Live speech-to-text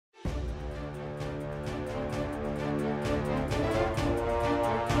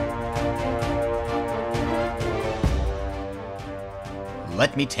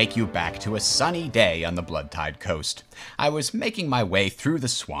let me take you back to a sunny day on the Blood-Tide coast. I was making my way through the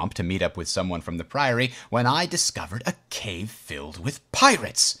swamp to meet up with someone from the priory when I discovered a cave filled with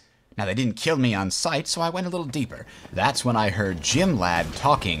pirates. Now, they didn't kill me on sight, so I went a little deeper. That's when I heard Jim Ladd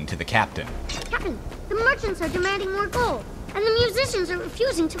talking to the captain. Captain, the merchants are demanding more gold, and the musicians are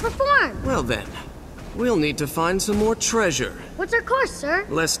refusing to perform. Well then, we'll need to find some more treasure. What's our course, sir?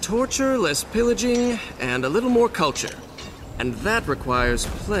 Less torture, less pillaging, and a little more culture. And that requires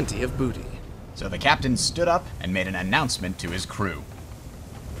plenty of booty. So the captain stood up and made an announcement to his crew.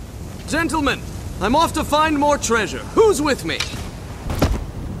 Gentlemen, I'm off to find more treasure. Who's with me?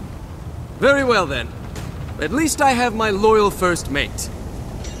 Very well then. At least I have my loyal first mate.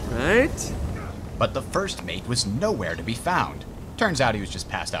 Right? But the first mate was nowhere to be found. Turns out he was just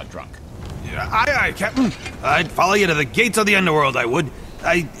passed out drunk. Aye, Captain. I'd follow you to the gates of the underworld, I would.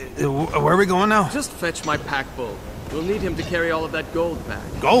 Where are we going now? Just fetch my pack bull. We'll need him to carry all of that gold back.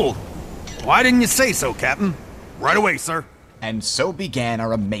 Gold? Why didn't you say so, Captain? Right away, sir. And so began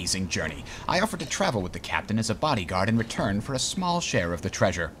our amazing journey. I offered to travel with the captain as a bodyguard in return for a small share of the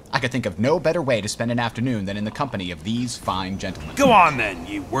treasure. I could think of no better way to spend an afternoon than in the company of these fine gentlemen. Go on then,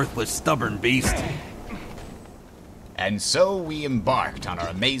 you worthless, stubborn beast. And so we embarked on our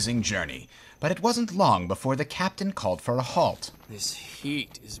amazing journey. But it wasn't long before the captain called for a halt. This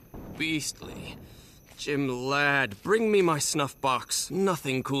heat is beastly. Jim Ladd, bring me my snuff box.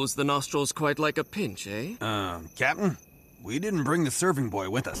 Nothing cools the nostrils quite like a pinch, eh? Captain? We didn't bring the serving boy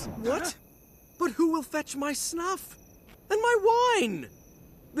with us. What? But who will fetch my snuff? And my wine?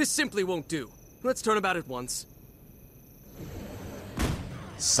 This simply won't do. Let's turn about at once.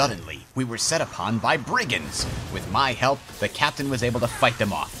 Suddenly, we were set upon by brigands. With my help, the captain was able to fight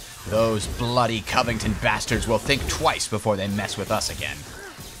them off. Those bloody Covington bastards will think twice before they mess with us again.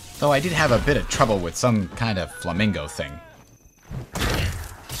 Though I did have a bit of trouble with some kind of flamingo thing.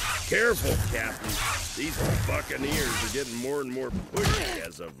 Careful, Captain. These buccaneers are getting more and more pushy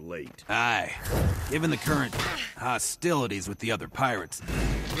as of late. Aye. Given the current hostilities with the other pirates,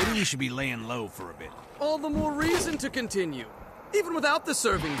 maybe we should be laying low for a bit. All the more reason to continue, even without the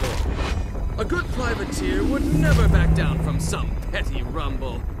serving boy. A good privateer would never back down from some petty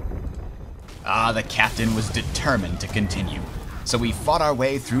rumble. The captain was determined to continue. So we fought our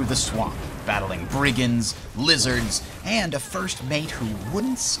way through the swamp, battling brigands, lizards, and a first mate who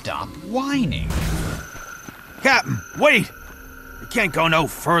wouldn't stop whining. Captain, wait! We can't go no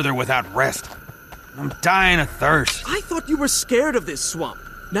further without rest. I'm dying of thirst. I thought you were scared of this swamp.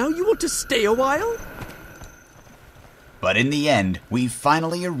 Now you want to stay a while? But in the end, we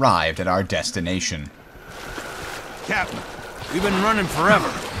finally arrived at our destination. Captain, we've been running forever.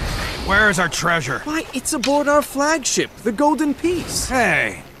 Where is our treasure? Why, it's aboard our flagship, the Golden Peace.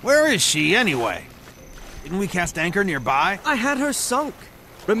 Hey, where is she anyway? Didn't we cast anchor nearby? I had her sunk.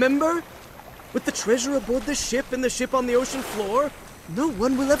 Remember? With the treasure aboard the ship and the ship on the ocean floor, no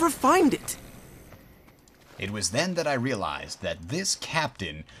one will ever find it. It was then that I realized that this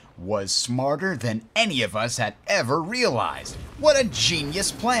captain was smarter than any of us had ever realized. What a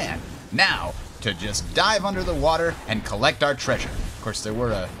genius plan! Now, to just dive under the water and collect our treasure. Of course, there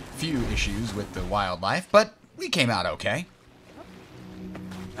were a few issues with the wildlife, but we came out okay.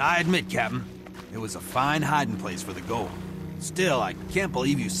 I admit, Captain, it was a fine hiding place for the gold. Still, I can't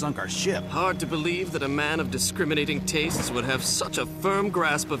believe you sunk our ship. Hard to believe that a man of discriminating tastes would have such a firm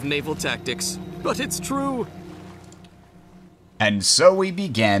grasp of naval tactics. But it's true. And so we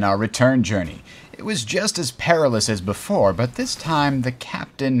began our return journey. It was just as perilous as before, but this time the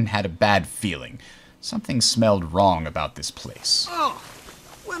captain had a bad feeling. Something smelled wrong about this place. Oh,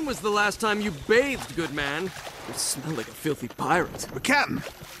 when was the last time you bathed, good man? You smell like a filthy pirate. But Captain,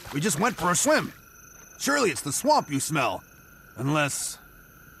 we just went for a swim. Surely it's the swamp you smell. Unless...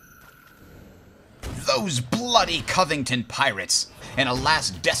 Those bloody Covington pirates! In a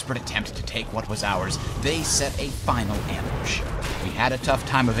last desperate attempt to take what was ours, they set a final ambush. We had a tough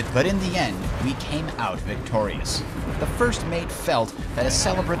time of it, but in the end, we came out victorious. The first mate felt that a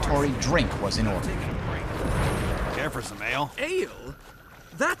celebratory drink was in order. Care for some ale? Ale?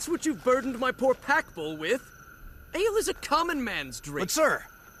 That's what you've burdened my poor pack bull with? Ale is a common man's drink. But sir,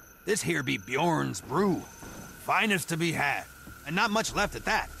 this here be Bjorn's brew. Finest to be had, and not much left at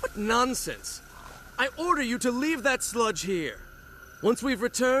that. What nonsense. I order you to leave that sludge here. Once we've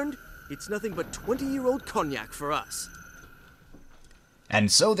returned, it's nothing but 20-year-old cognac for us.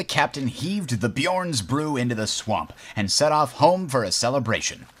 And so the captain heaved the Bjorn's brew into the swamp and set off home for a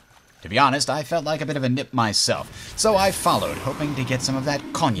celebration. To be honest, I felt like a bit of a nip myself, so I followed, hoping to get some of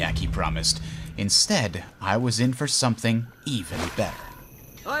that cognac he promised. Instead, I was in for something even better.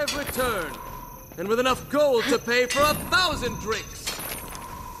 I've returned, and with enough gold to pay for 1,000 drinks.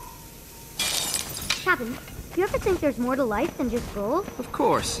 Captain, do you ever think there's more to life than just gold? Of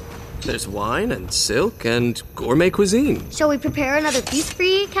course. There's wine and silk and gourmet cuisine. Shall we prepare another feast for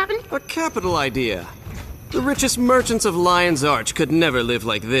you, Captain? A capital idea. The richest merchants of Lion's Arch could never live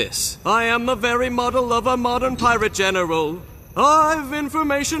like this. I am the very model of a modern pirate general. I've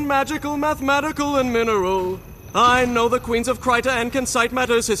information magical, mathematical, and mineral. I know the queens of Kryta and can cite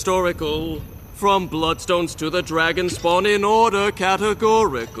matters historical. From bloodstones to the dragon spawn in order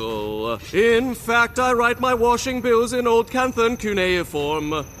categorical. In fact, I write my washing bills in old Canthan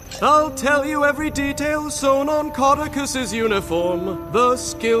cuneiform. I'll tell you every detail sewn on Caudicus's uniform. The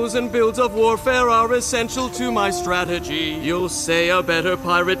skills and builds of warfare are essential to my strategy. You'll say a better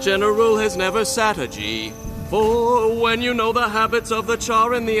pirate general has never sat a G. For when you know the habits of the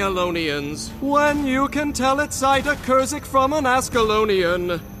Char and the Alonians, when you can tell at sight a Kurzik from an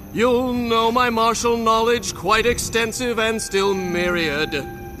Ascalonian, you'll know my martial knowledge quite extensive and still myriad.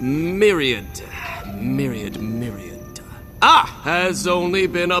 Has only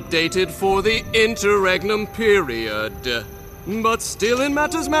been updated for the interregnum period. But still in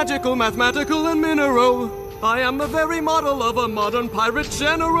matters magical, mathematical, and mineral, I am the very model of a modern pirate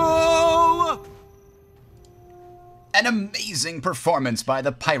general! An amazing performance by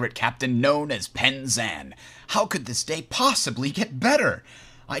the pirate captain known as Penzan. How could this day possibly get better?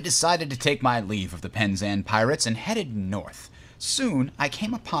 I decided to take my leave of the Penzan pirates and headed north. Soon, I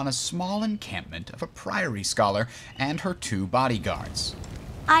came upon a small encampment of a priory scholar and her 2 bodyguards.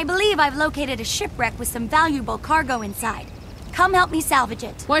 I believe I've located a shipwreck with some valuable cargo inside. Come help me salvage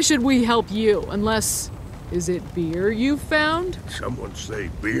it. Why should we help you, unless... Is it beer you found? Someone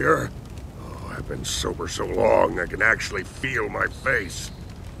say beer? Oh, I've been sober so long I can actually feel my face.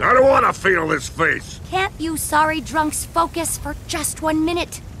 I don't want to feel this face! Can't you sorry drunks focus for just 1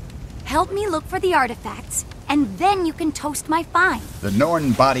 minute? Help me look for the artifacts, and then you can toast my find. The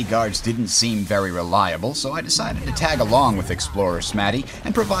Norn bodyguards didn't seem very reliable, so I decided to tag along with Explorer Smatti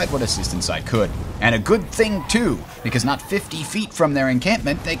and provide what assistance I could. And a good thing, too, because not 50 feet from their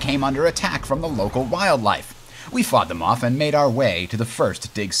encampment, they came under attack from the local wildlife. We fought them off and made our way to the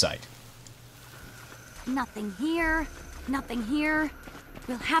first dig site. Nothing here, nothing here.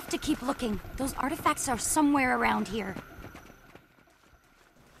 We'll have to keep looking. Those artifacts are somewhere around here.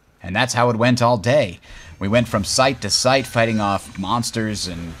 And that's how it went all day. We went from site to site fighting off monsters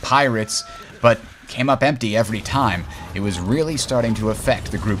and pirates, but came up empty every time. It was really starting to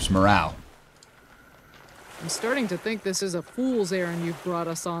affect the group's morale. I'm starting to think this is a fool's errand you've brought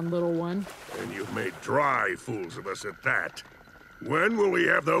us on, little one. And you've made dry fools of us at that. When will we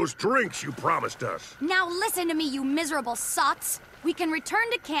have those drinks you promised us? Now listen to me, you miserable sots. We can return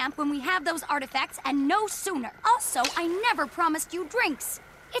to camp when we have those artifacts, and no sooner. Also, I never promised you drinks.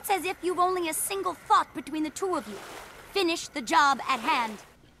 It's as if you've only a single thought between the 2 of you. Finish the job at hand.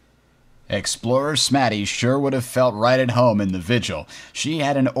 Explorer Smatti sure would have felt right at home in the vigil. She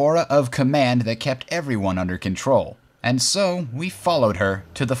had an aura of command that kept everyone under control. And so, we followed her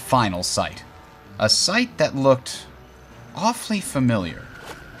to the final site. A site that looked awfully familiar.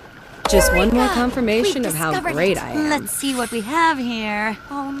 Just one more Eureka! confirmation We've of how discovered great it. I am. Let's see what we have here.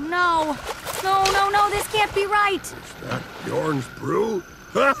 Oh no. No, this can't be right. That Bjorn's brew?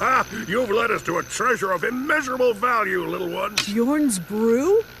 Ha ha! You've led us to a treasure of immeasurable value, little one. Bjorn's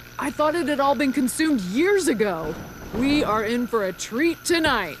brew? I thought it had all been consumed years ago. We are in for a treat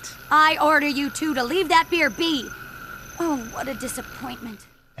tonight. I order you 2 to leave that beer be. Oh, what a disappointment.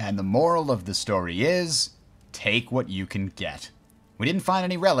 And the moral of the story is, take what you can get. We didn't find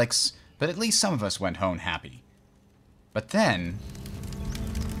any relics, but at least some of us went home happy. But then...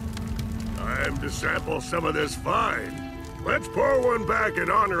 Time to sample some of this fine. Let's pour one back in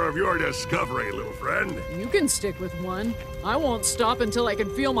honor of your discovery, little friend. You can stick with one. I won't stop until I can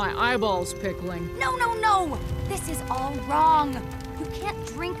feel my eyeballs pickling. No. This is all wrong. You can't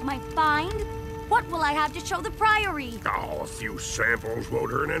drink my find. What will I have to show the Priory? Oh, a few samples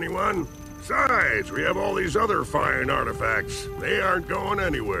won't hurt anyone. Besides, we have all these other fine artifacts. They aren't going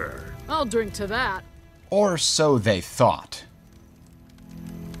anywhere. I'll drink to that. Or so they thought.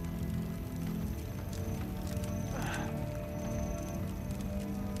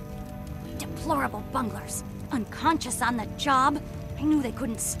 Deplorable bunglers. Unconscious on the job. I knew they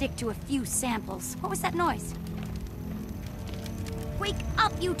couldn't stick to a few samples. What was that noise? Wake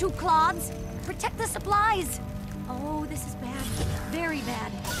up, you 2 clods! Protect the supplies! Oh, this is bad. Very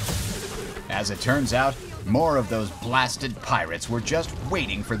bad. As it turns out, more of those blasted pirates were just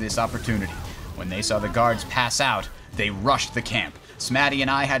waiting for this opportunity. When they saw the guards pass out, they rushed the camp. Smatti and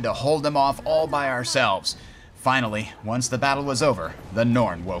I had to hold them off all by ourselves. Finally, once the battle was over, the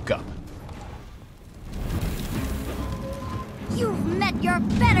Norn woke up. You've met your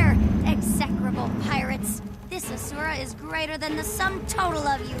better, execrable miserable pirates. This Asura is greater than the sum total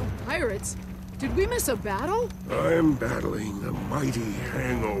of you. Pirates? Did we miss a battle? I'm battling a mighty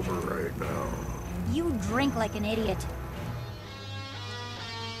hangover right now. You drink like an idiot.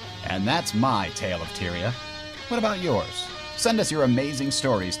 And that's my tale of Tyria. What about yours? Send us your amazing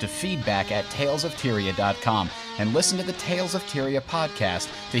stories to feedback@talesoftyria.com and listen to the Tales of Tyria podcast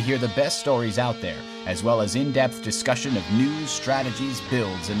to hear the best stories out there, as well as in-depth discussion of news, strategies,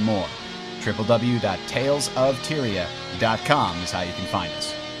 builds, and more. www.talesoftyria.com is how you can find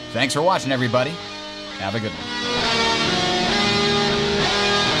us. Thanks for watching, everybody. Have a good one.